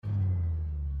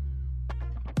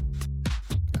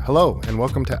Hello, and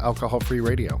welcome to Alcohol-Free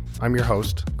Radio. I'm your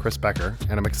host, Chris Becker,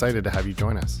 and I'm excited to have you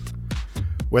join us.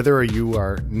 Whether you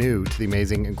are new to the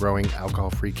amazing and growing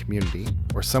alcohol-free community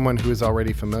or someone who is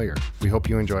already familiar, we hope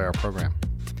you enjoy our program.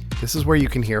 This is where you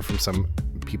can hear from some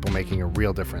people making a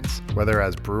real difference, whether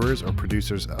as brewers or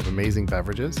producers of amazing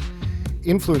beverages,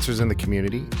 influencers in the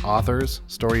community, authors,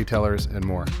 storytellers, and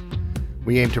more.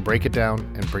 We aim to break it down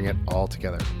and bring it all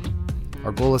together.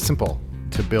 Our goal is simple: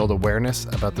 to build awareness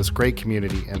about this great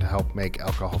community and to help make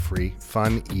alcohol-free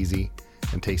fun, easy,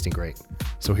 and tasting great.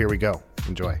 So here we go.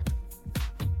 Enjoy.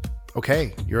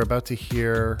 Okay, you're about to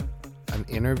hear an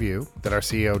interview that our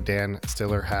CEO, Dan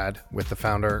Stiller, had with the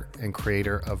founder and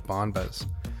creator of bonbuz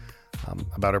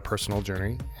about her personal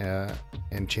journey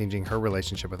and changing her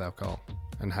relationship with alcohol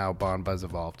and how bonbuz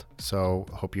evolved. So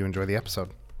hope you enjoy the episode.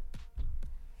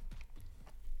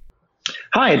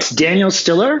 Hi, it's Daniel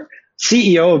Stiller,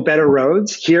 CEO of Better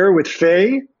Roads, here with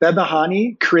Fay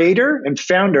Behbehani, creator and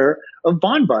founder of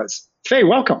bonbuz. Fay,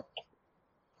 welcome.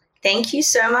 Thank you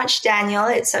so much, Daniel.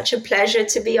 It's such a pleasure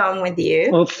to be on with you.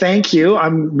 Well, thank you.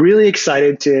 I'm really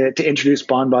excited to introduce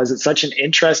bonbuz. It's such an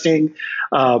interesting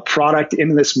product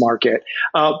in this market.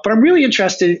 But I'm really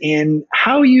interested in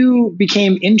how you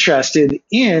became interested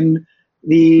in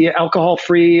the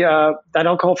alcohol-free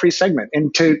segment,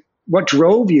 and to what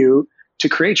drove you to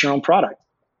create your own product.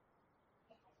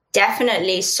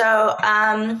 Definitely. So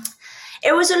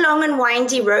it was a long and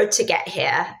windy road to get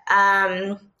here.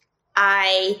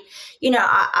 I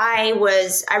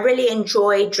really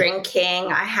enjoyed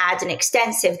drinking. I had an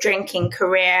extensive drinking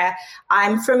career.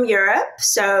 I'm from Europe,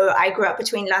 so I grew up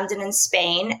between London and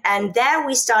Spain, and there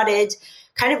we started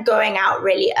kind of going out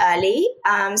really early.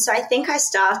 So I think I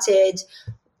started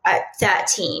at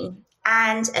 13.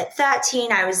 And at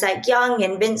 13, I was like young,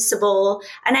 invincible,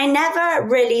 and I never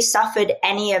really suffered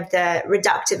any of the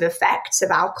reductive effects of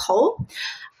alcohol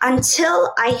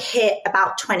until I hit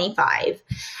about 25.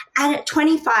 And at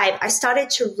 25, I started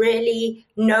to really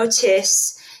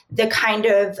notice the kind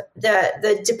of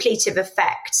the depletive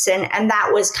effects. And that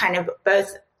was kind of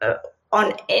both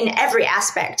in every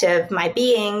aspect of my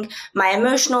being, my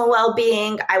emotional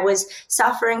well-being. I was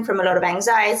suffering from a lot of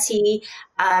anxiety,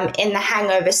 in the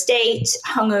hungover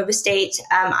state.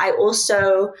 I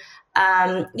also,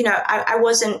 I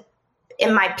wasn't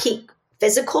in my peak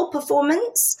physical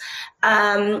performance.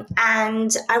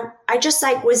 And I just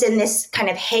was in this kind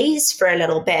of haze for a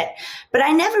little bit, but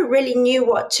I never really knew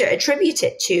what to attribute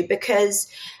it to,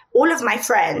 because all of my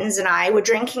friends and I were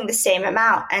drinking the same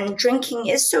amount, and drinking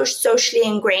is so socially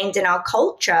ingrained in our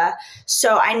culture.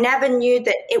 So I never knew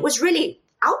that it was really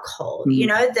alcohol,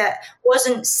 that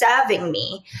wasn't serving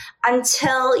me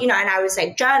until, and I was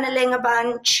journaling a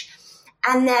bunch.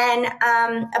 And then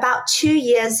about 2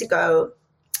 years ago,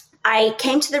 I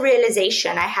came to the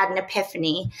realization, I had an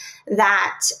epiphany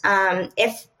that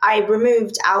if I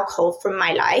removed alcohol from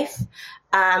my life,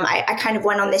 I kind of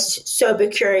went on this sober,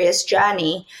 curious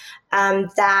journey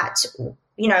that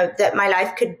my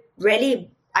life could really,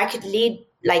 I could lead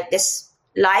this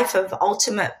life of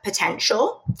ultimate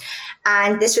potential.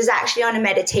 And this was actually on a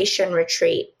meditation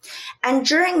retreat. And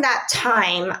during that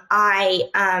time, I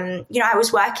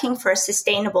was working for a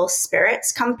sustainable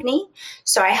spirits company.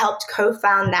 So I helped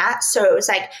co-found that. So it was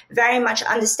very much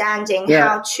understanding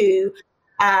how to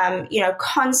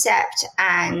concept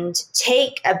and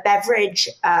take a beverage,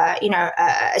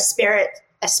 a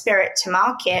spirit to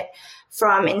market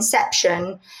from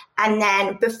inception. And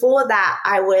then before that,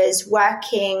 I was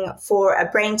working for a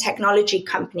brain technology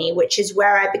company, which is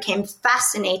where I became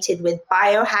fascinated with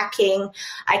biohacking.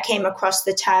 I came across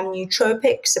the term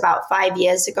nootropics about 5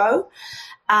 years ago.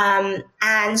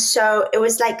 And so it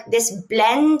was this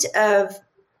blend of,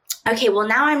 okay, well,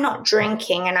 now I'm not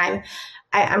drinking, and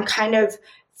I'm kind of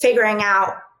figuring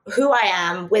out who I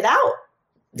am without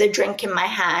the drink in my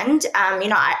hand.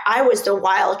 I was the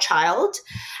wild child.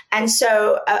 And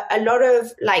so a lot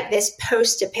of this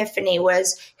post epiphany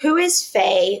was, who is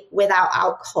Fay without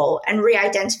alcohol, and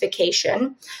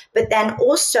re-identification. But then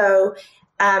also,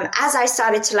 as I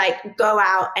started to go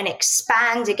out and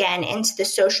expand again into the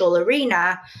social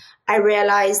arena, I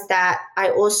realized that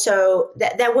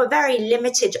that there were very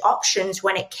limited options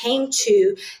when it came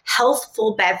to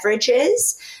healthful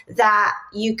beverages that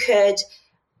you could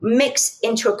mix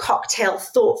into a cocktail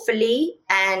thoughtfully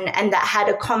and that had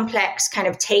a complex kind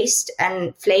of taste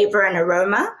and flavor and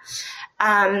aroma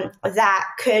that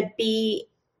could be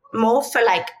more for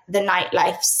the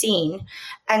nightlife scene.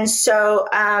 And so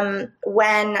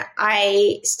when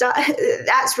I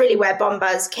that's really where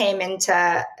bonbuz came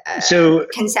into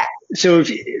concept. So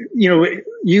if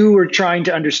you were trying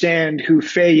to understand who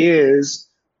Fay is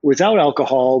without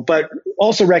alcohol, but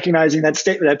also recognizing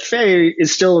that Fay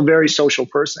is still a very social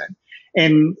person.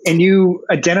 And you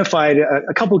identified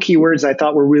a couple of key words I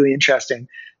thought were really interesting.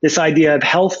 This idea of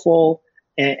healthful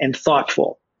and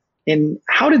thoughtful. And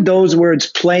how did those words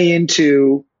play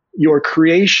into your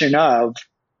creation of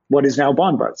what is now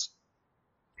bonbuz?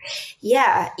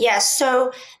 Yeah.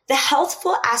 So the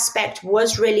healthful aspect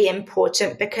was really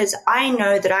important because I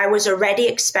know that I was already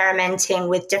experimenting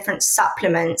with different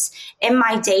supplements in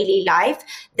my daily life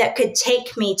that could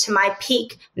take me to my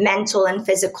peak mental and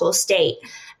physical state.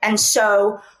 And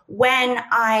so when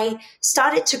I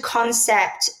started to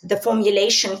concept the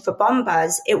formulation for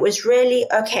bonbuz, it was really,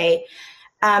 okay,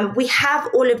 we have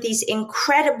all of these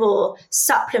incredible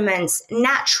supplements,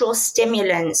 natural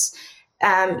stimulants,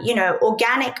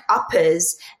 organic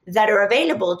uppers that are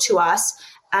available to us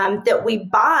that we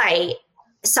buy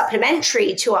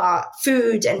supplementary to our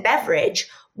food and beverage.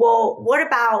 Well, what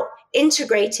about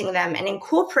integrating them and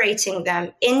incorporating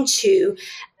them into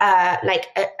a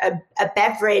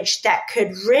beverage that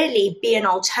could really be an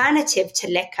alternative to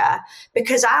liquor?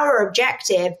 Because our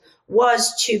objective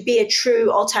was to be a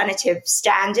true alternative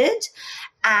standard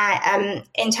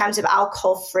in terms of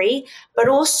alcohol-free, but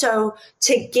also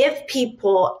to give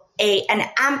people an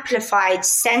amplified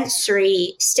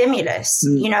sensory stimulus, so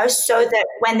that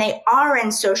when we are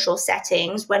in social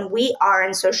settings,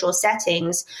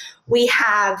 we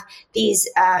have these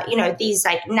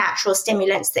like natural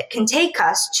stimulants that can take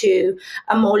us to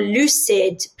a more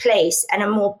lucid place and a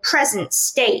more present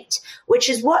state, which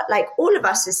is what like all of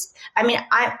us is. I mean,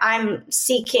 I'm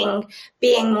seeking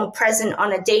being more present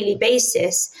on a daily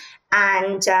basis.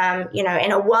 And,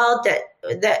 in a world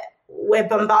that we're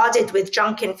bombarded with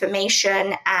junk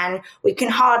information and we can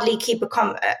hardly keep a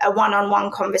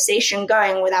one-on-one conversation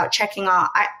going without checking our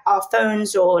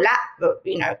phones or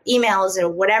emails or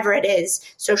whatever it is,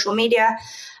 social media.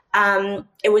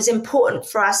 It was important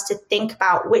for us to think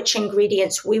about which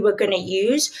ingredients we were going to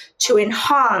use to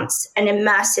enhance an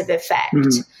immersive effect.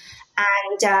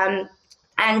 Mm-hmm.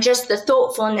 And just the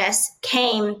thoughtfulness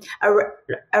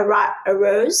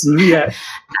arose. Yeah.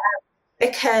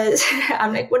 Because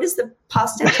I'm like, what is the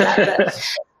past tense of that?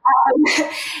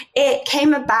 But, it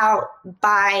came about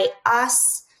by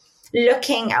us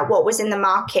looking at what was in the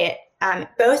market,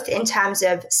 both in terms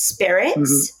of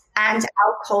spirits and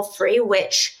alcohol-free,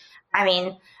 which, I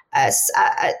mean,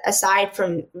 aside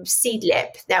from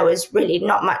Seedlip, there was really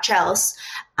not much else.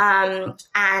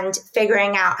 And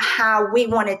figuring out how we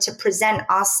wanted to present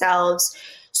ourselves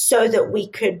so that we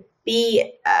could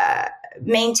be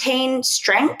maintain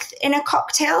strength in a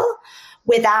cocktail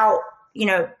without,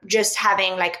 just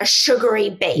having like a sugary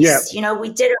base. Yeah.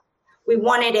 We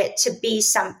wanted it to be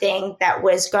something that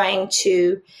was going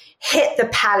to hit the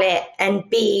palate and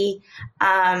be,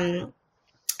 and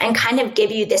kind of give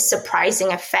you this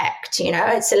surprising effect.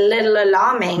 It's a little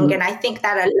alarming. And I think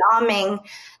that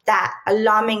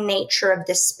alarming nature of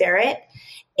the spirit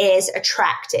is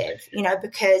attractive,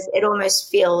 because it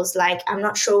almost feels like I'm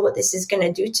not sure what this is going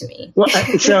to do to me. Well,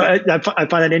 so I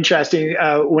find that interesting.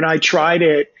 When I tried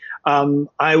it,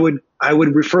 I would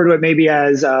refer to it maybe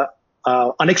as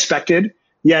unexpected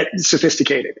yet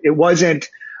sophisticated. It wasn't,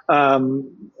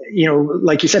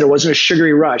 like you said, it wasn't a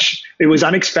sugary rush. It was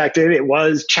unexpected. It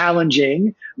was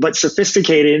challenging, but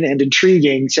sophisticated and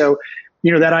intriguing. So,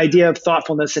 that idea of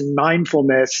thoughtfulness and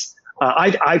mindfulness,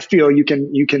 I feel you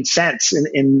can sense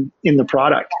in the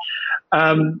product.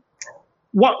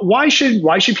 Why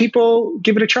should people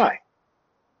give it a try?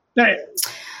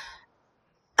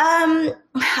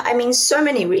 I mean, so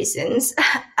many reasons,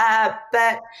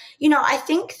 but I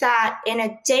think that in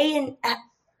a day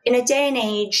and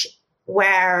age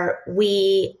where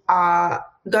we are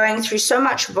going through so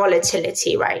much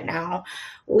volatility right now,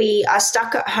 we are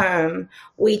stuck at home.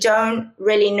 We don't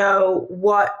really know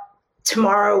what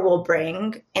tomorrow will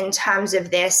bring in terms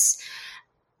of this,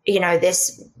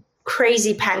 this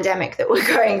crazy pandemic that we're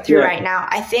going through right now.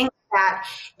 I think that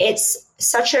it's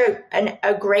such a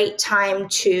great time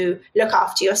to look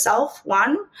after yourself.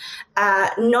 One,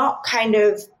 not kind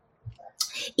of,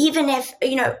 even if,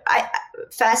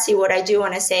 firstly, what I do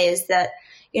want to say is that,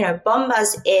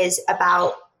 bonbuz is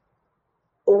about,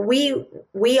 we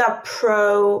are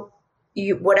pro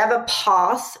whatever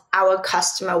path our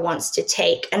customer wants to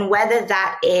take, and whether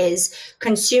that is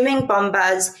consuming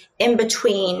bonbuz in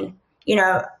between,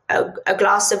 a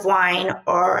glass of wine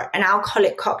or an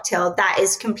alcoholic cocktail, that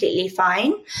is completely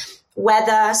fine.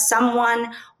 Whether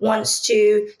someone wants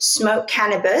to smoke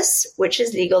cannabis, which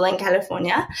is legal in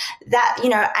California, that,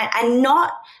 and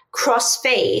not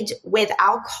crossfade with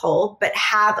alcohol, but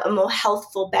have a more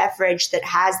healthful beverage that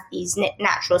has these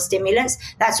natural stimulants,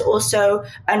 that's also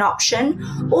an option.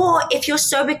 Or if you're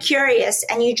sober curious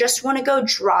and you just want to go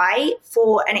dry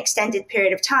for an extended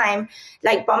period of time,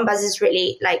 like bonbuz is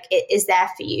really like, it is there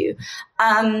for you.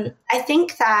 I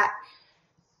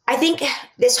think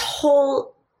this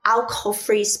whole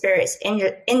alcohol-free spirits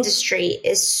industry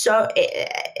is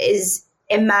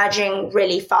emerging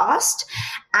really fast,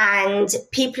 and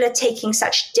people are taking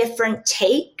such different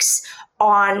takes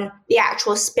on the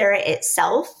actual spirit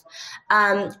itself.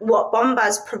 What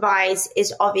bonbuz provides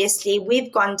is, obviously,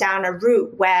 we've gone down a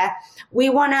route where we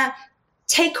want to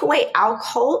take away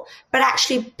alcohol, but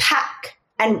actually pack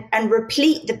and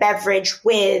replete the beverage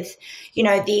with,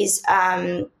 these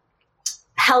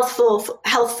health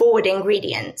forward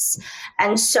ingredients.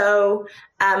 And so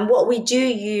what we do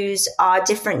use are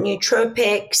different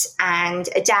nootropics and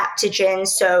adaptogens.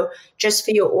 So just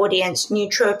for your audience,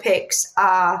 nootropics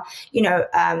are,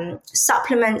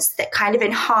 supplements that kind of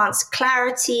enhance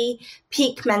clarity,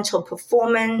 peak mental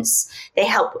performance.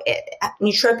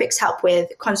 Nootropics help with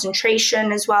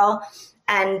concentration as well.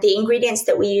 And the ingredients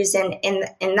that we use in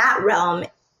that realm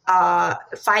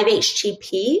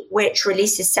 5-HTP, which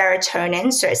releases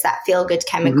serotonin, so it's that feel-good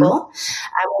chemical.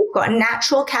 We've got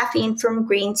natural caffeine from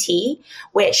green tea,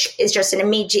 which is just an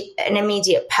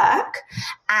immediate perk.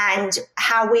 And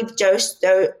how we've dosed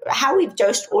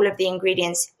all of the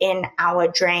ingredients in our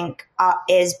drink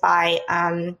is by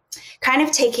kind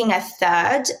of taking a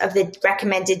third of the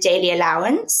recommended daily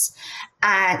allowance,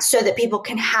 so that people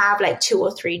can have like 2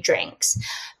 or 3 drinks.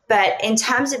 But in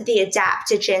terms of the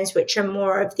adaptogens, which are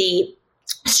more of the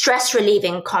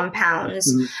stress-relieving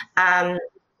compounds,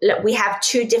 we have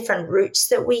 2 different roots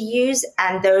that we use,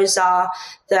 and those are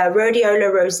the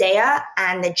rhodiola rosea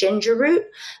and the ginger root.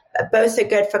 Both are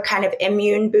good for kind of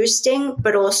immune boosting,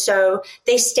 but also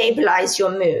they stabilize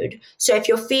your mood. So if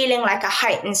you're feeling like a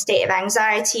heightened state of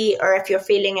anxiety, or if you're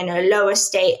feeling in a lower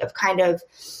state of kind of,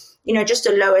 just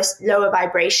a lower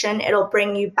vibration, it'll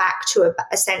bring you back to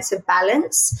a sense of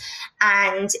balance.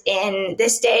 And in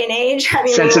this day and age,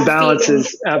 sense of balance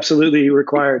is absolutely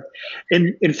required.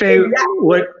 And Fay,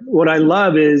 exactly. What I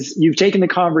love is you've taken the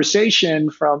conversation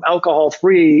from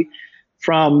alcohol-free,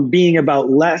 from being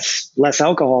about less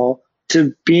alcohol,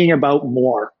 to being about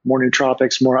more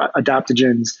nootropics, more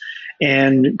adaptogens,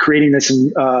 and creating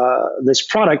this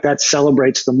product that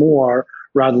celebrates the more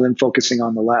rather than focusing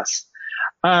on the less.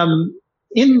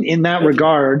 In that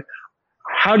regard,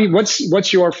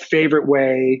 what's your favorite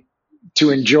way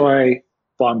to enjoy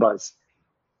bonbuz?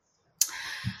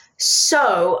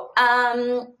 So,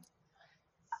 I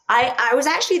was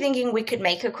actually thinking we could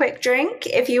make a quick drink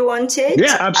if you wanted.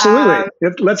 Yeah, absolutely.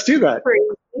 Let's do that.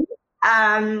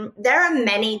 There are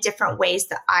many different ways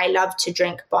that I love to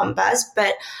drink bonbuz,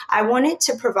 but I wanted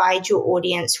to provide your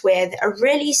audience with a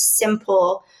really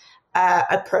simple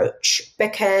approach,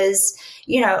 because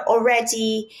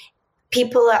already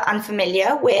people are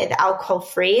unfamiliar with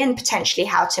alcohol-free and potentially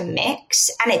how to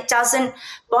mix. And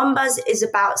bonbuz is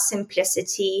about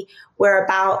simplicity. We're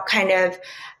about kind of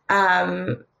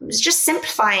just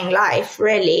simplifying life,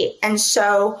 really. And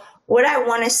so what I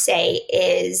want to say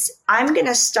is I'm going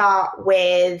to start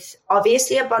with,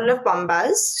 obviously, a bottle of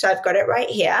bonbuz. So I've got it right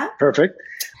here. Perfect.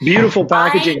 Beautiful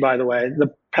packaging, by the way.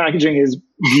 The packaging is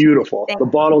beautiful. The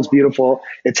bottle's beautiful.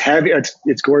 It's heavy.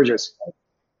 It's gorgeous.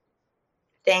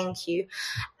 Thank you.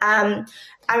 I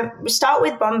start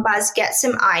with bonbuz, get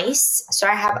some ice. So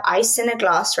I have ice in a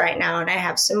glass right now, and I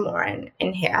have some more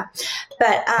in here.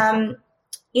 But,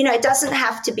 it doesn't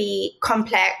have to be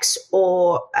complex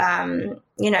or,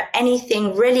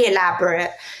 anything really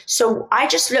elaborate. So I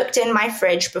just looked in my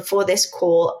fridge before this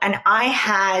call, and I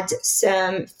had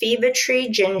some Fever Tree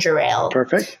ginger ale.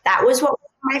 Perfect. That was what was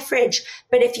in my fridge.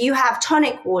 But if you have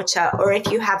tonic water, or if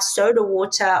you have soda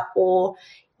water, or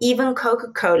even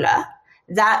Coca-Cola,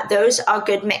 those are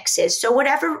good mixes. So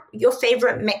whatever your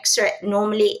favorite mixer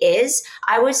normally is,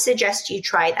 I would suggest you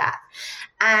try that.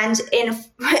 And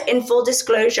in full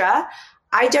disclosure,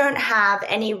 I don't have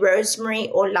any rosemary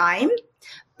or lime,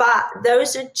 but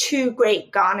those are 2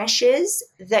 great garnishes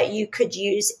that you could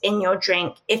use in your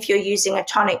drink if you're using a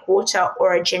tonic water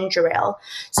or a ginger ale.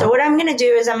 So what I'm going to do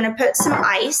is I'm going to put some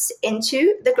ice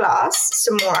into the glass,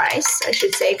 some more ice, I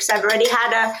should say, because I've already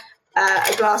had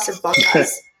a glass of bonbuz.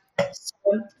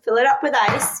 So fill it up with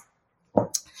ice.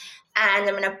 And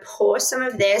I'm going to pour some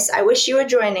of this. I wish you were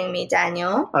joining me,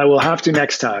 Daniel. I will have to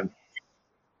next time.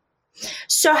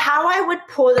 So how I would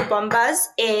pour the bonbuz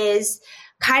is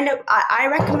I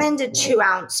recommend a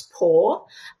 2-ounce pour.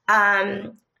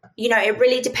 it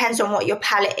really depends on what your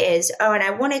palate is. Oh, and I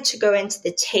wanted to go into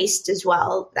the taste as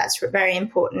well. That's very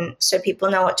important so people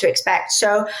know what to expect.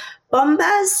 So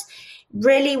bonbuz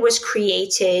really was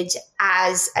created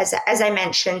as I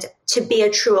mentioned, to be a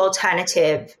true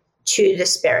alternative to the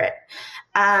spirit.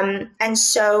 And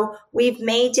so we've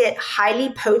made it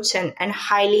highly potent and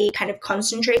highly kind of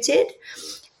concentrated.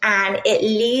 And it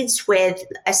leads with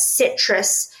a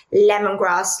citrus,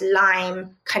 lemongrass,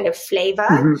 lime kind of flavor.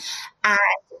 Mm-hmm. And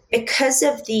because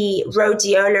of the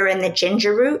rhodiola and the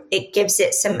ginger root, it gives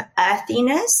it some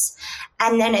earthiness.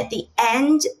 And then at the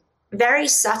end, very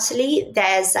subtly,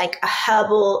 there's like a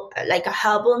herbal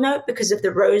note because of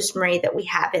the rosemary that we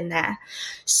have in there.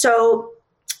 So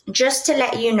just to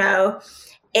let you know,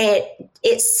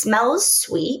 it smells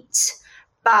sweet,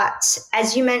 but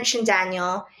as you mentioned,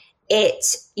 Daniel,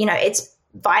 it's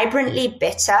vibrantly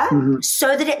bitter, mm-hmm.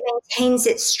 so that it maintains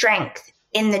its strength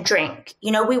in the drink.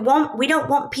 We don't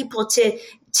want people to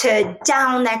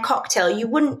down their cocktail. You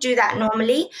wouldn't do that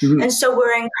normally. Mm-hmm. And so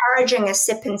we're encouraging a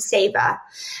sip and savor.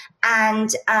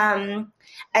 And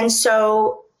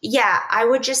so, yeah, I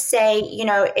would just say,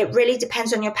 it really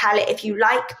depends on your palate. If you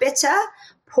like bitter,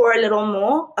 pour a little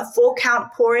more, a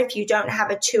 4-count pour if you don't have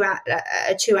a 2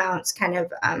 ounce kind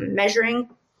of measuring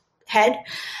head.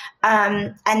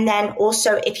 And then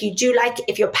also if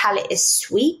your palate is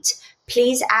sweet,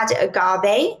 please add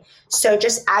agave. So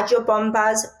just add your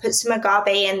bonbuz, put some agave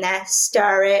in there,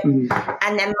 stir it. Mm.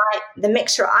 And then the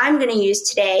mixer I'm going to use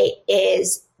today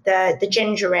is the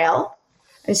ginger ale.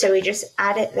 And so we just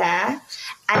add it there.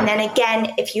 And then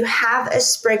again, if you have a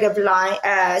sprig of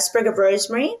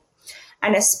rosemary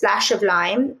and a splash of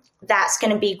lime, that's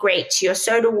going to be great to your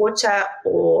soda water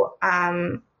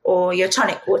or your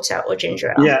tonic water or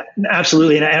ginger ale. Yeah,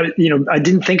 absolutely. And I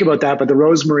didn't think about that, but the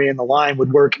rosemary and the lime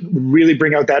would really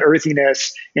bring out that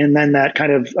earthiness and then that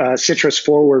kind of citrus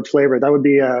forward flavor. That would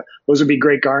be those would be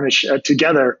great garnish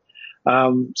together.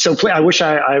 So I wish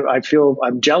I feel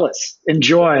I'm jealous.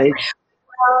 Enjoy.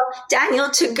 Well, Daniel,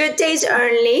 to good days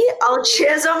only. I'll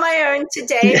cheers on my own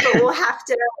today, but we'll have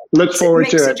to look forward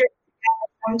to it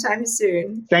sometime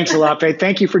soon. Thanks a lot, Fay.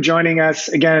 Thank you for joining us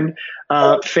again.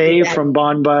 Fay from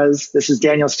bonbuz. This is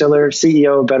Daniel Stiller,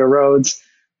 CEO of Better Roads.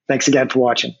 Thanks again for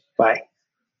watching. Bye.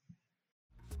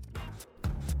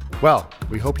 Well,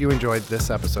 we hope you enjoyed this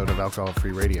episode of Alcohol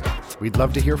Free Radio. We'd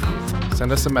love to hear from you.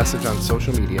 Send us a message on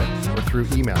social media or through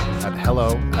email at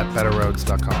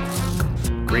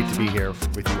hello@betterroads.com. Great to be here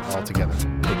with you all together.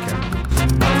 Take care.